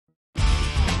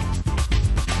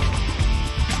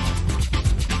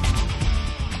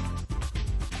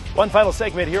One final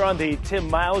segment here on the Tim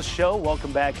Miles Show.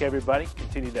 Welcome back, everybody.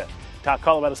 Continue to talk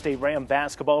Colorado State Ram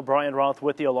basketball. Brian Roth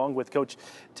with you, along with Coach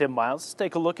Tim Miles. Let's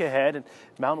take a look ahead. And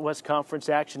Mountain West Conference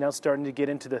action now starting to get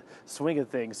into the swing of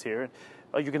things here.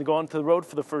 You're going to go onto the road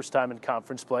for the first time in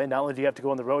conference play. Not only do you have to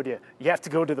go on the road, you have to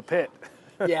go to the Pit.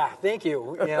 Yeah, thank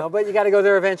you. But you got to go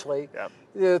there eventually. Yeah.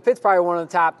 The Pit's probably one of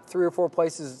the top 3 or 4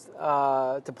 places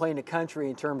to play in the country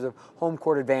in terms of home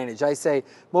court advantage. I say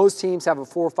most teams have a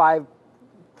 4 or 5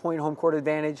 point home court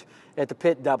advantage. At the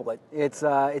Pit, double it. It's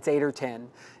 8 or 10,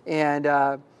 and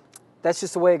that's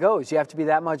just the way it goes. You have to be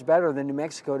that much better than New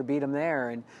Mexico to beat them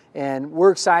there, and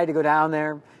we're excited to go down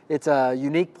there. It's a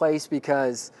unique place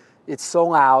because it's so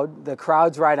loud. The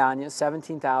crowd's right on you.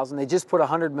 17,000. They just put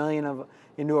 $100 million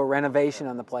into a renovation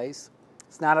on the place.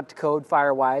 It's not up to code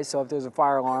fire-wise, so if there's a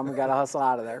fire alarm, we got to hustle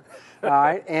out of there. All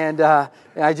right, and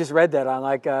I just read that on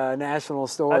like a national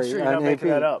story. I'm sure you're not making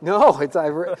that up. No, it's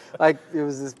like it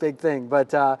was this big thing.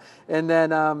 But and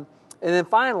then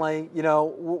finally,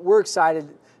 we're excited.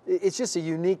 It's just a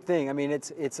unique thing. I mean,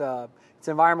 it's an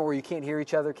environment where you can't hear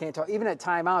each other, can't talk. Even at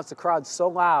timeouts, the crowd's so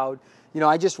loud.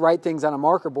 I just write things on a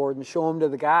marker board and show them to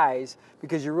the guys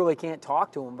because you really can't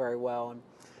talk to them very well.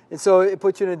 And so it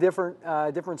puts you in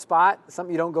a different spot,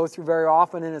 something you don't go through very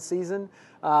often in a season,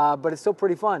 but it's still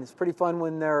pretty fun. It's pretty fun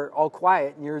when they're all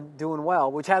quiet and you're doing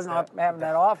well, which hasn't happened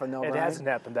that often, though. It hasn't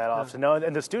happened that often, no.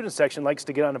 And the student section likes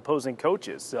to get on opposing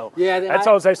coaches, so yeah, that's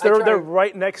always nice. They're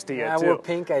right next to you, I too. wore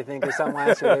pink, I think, or something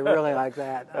last year. They really like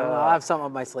that. I'll have something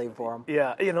up my sleeve for them.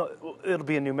 Yeah, it'll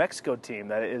be a New Mexico team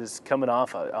that is coming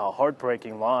off a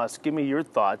heartbreaking loss. Give me your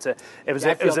thoughts. I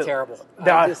feel terrible.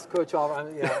 Just Coach All.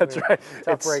 That's right.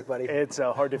 Tough break, buddy. It's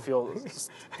hard to feel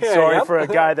sorry for a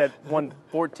guy that won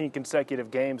 14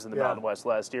 consecutive games in the Mountain West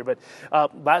last year. But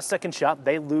last second shot,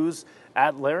 they lose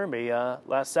at Laramie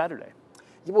last Saturday.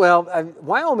 Well,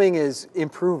 Wyoming is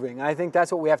improving. I think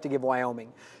that's what we have to give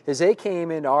Wyoming, is they came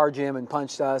into our gym and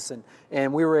punched us,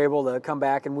 and we were able to come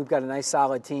back, and we've got a nice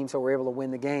solid team, so we're able to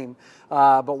win the game.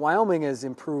 But Wyoming is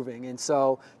improving, and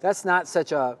so that's not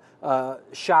such a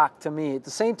shock to me. At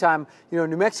the same time, New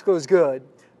Mexico is good,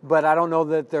 but I don't know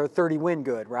that they're 30-win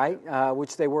good, right,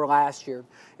 which they were last year.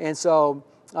 And so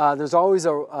there's always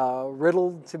a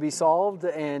riddle to be solved,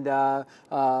 and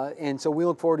so we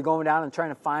look forward to going down and trying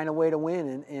to find a way to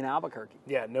win in Albuquerque.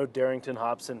 Yeah, no Darrington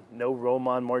Hobson, no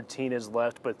Roman Martinez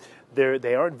left, but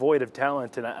they aren't void of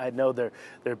talent, and I know their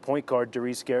point guard,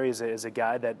 Darius Gary, is a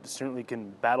guy that certainly can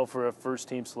battle for a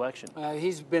first-team selection.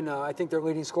 He's been, I think, their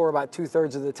leading scorer about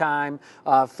 2/3 of the time.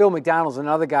 Phil McDonald's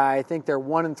another guy. I think they're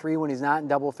 1-3 when he's not in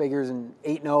double figures and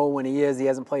 8-0 when he is. He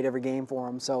hasn't played every game for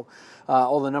them, so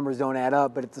all the numbers don't add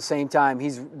up. But at the same time,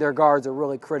 their guards are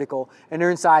really critical, and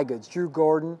they're inside goods. Drew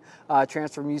Gordon,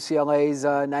 transfer from UCLA's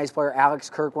nice player. Alex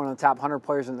Kirk, one of the top 100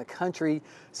 players in the country,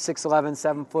 6'11",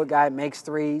 7-foot guy, makes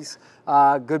threes.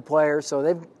 Good player, so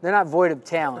they're not void of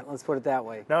talent. Let's put it that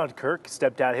way. No, Kirk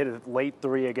stepped out, hit a late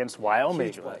 3 against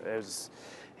Wyoming.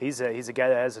 He's a guy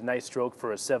that has a nice stroke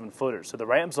for a 7-footer. So the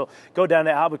Rams will go down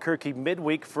to Albuquerque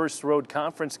midweek, first road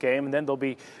conference game, and then they'll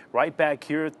be right back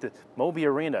here at the Moby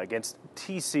Arena against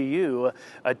TCU,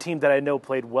 a team that I know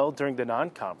played well during the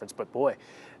non-conference, but boy,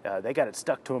 they got it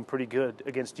stuck to them pretty good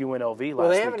against UNLV last week. Well,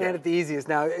 they haven't had it the easiest.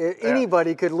 Now,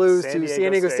 anybody could lose to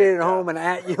San Diego State at home and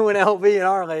at UNLV in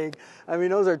our league. I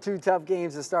mean, those are 2 tough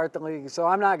games to start the league, so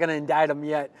I'm not going to indict them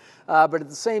yet. But at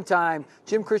the same time,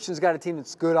 Jim Christian's got a team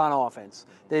that's good on offense.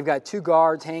 They've got 2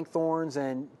 guards, Hank Thorns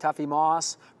and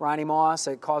Ronnie Moss,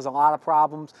 that cause a lot of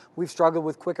problems. We've struggled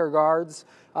with quicker guards.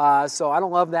 So I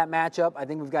don't love that matchup. I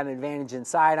think we've got an advantage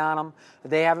inside on them.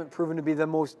 They haven't proven to be the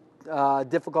most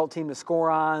difficult team to score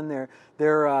on.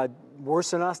 They're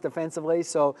worse than us defensively,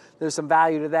 so there's some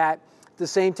value to that. At the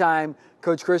same time,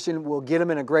 Coach Christian will get them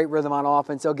in a great rhythm on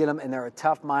offense. They'll get them, and they're a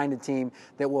tough-minded team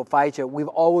that will fight you. We've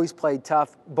always played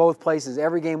tough both places.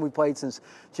 Every game we've played since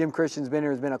Jim Christian's been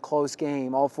here has been a close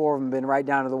game. All 4 of them have been right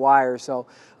down to the wire. So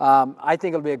I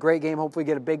think it'll be a great game. Hopefully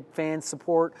get a big fan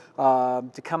support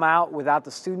to come out without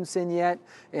the students in yet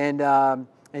and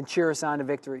cheer us on to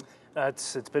victory.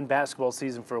 It's been basketball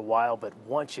season for a while, but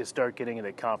once you start getting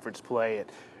into conference play, it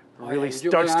really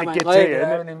starts to get to you. I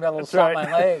haven't even been able to stop my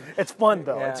leg. It's fun,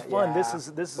 though. It's fun. Yeah.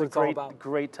 This is a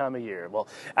great time of year. Well,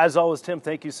 as always, Tim,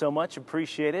 thank you so much.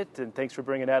 Appreciate it, and thanks for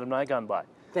bringing Adam Nygon by.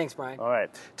 Thanks, Brian. All right.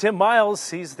 Tim Miles,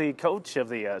 he's the coach of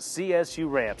the CSU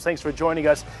Rams. Thanks for joining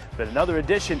us for another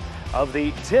edition of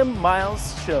the Tim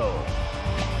Miles Show.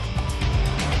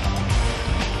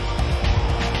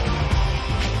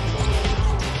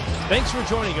 Thanks for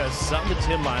joining us on the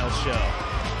Tim Miles Show.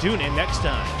 Tune in next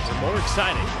time for more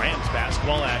exciting Rams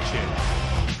basketball action.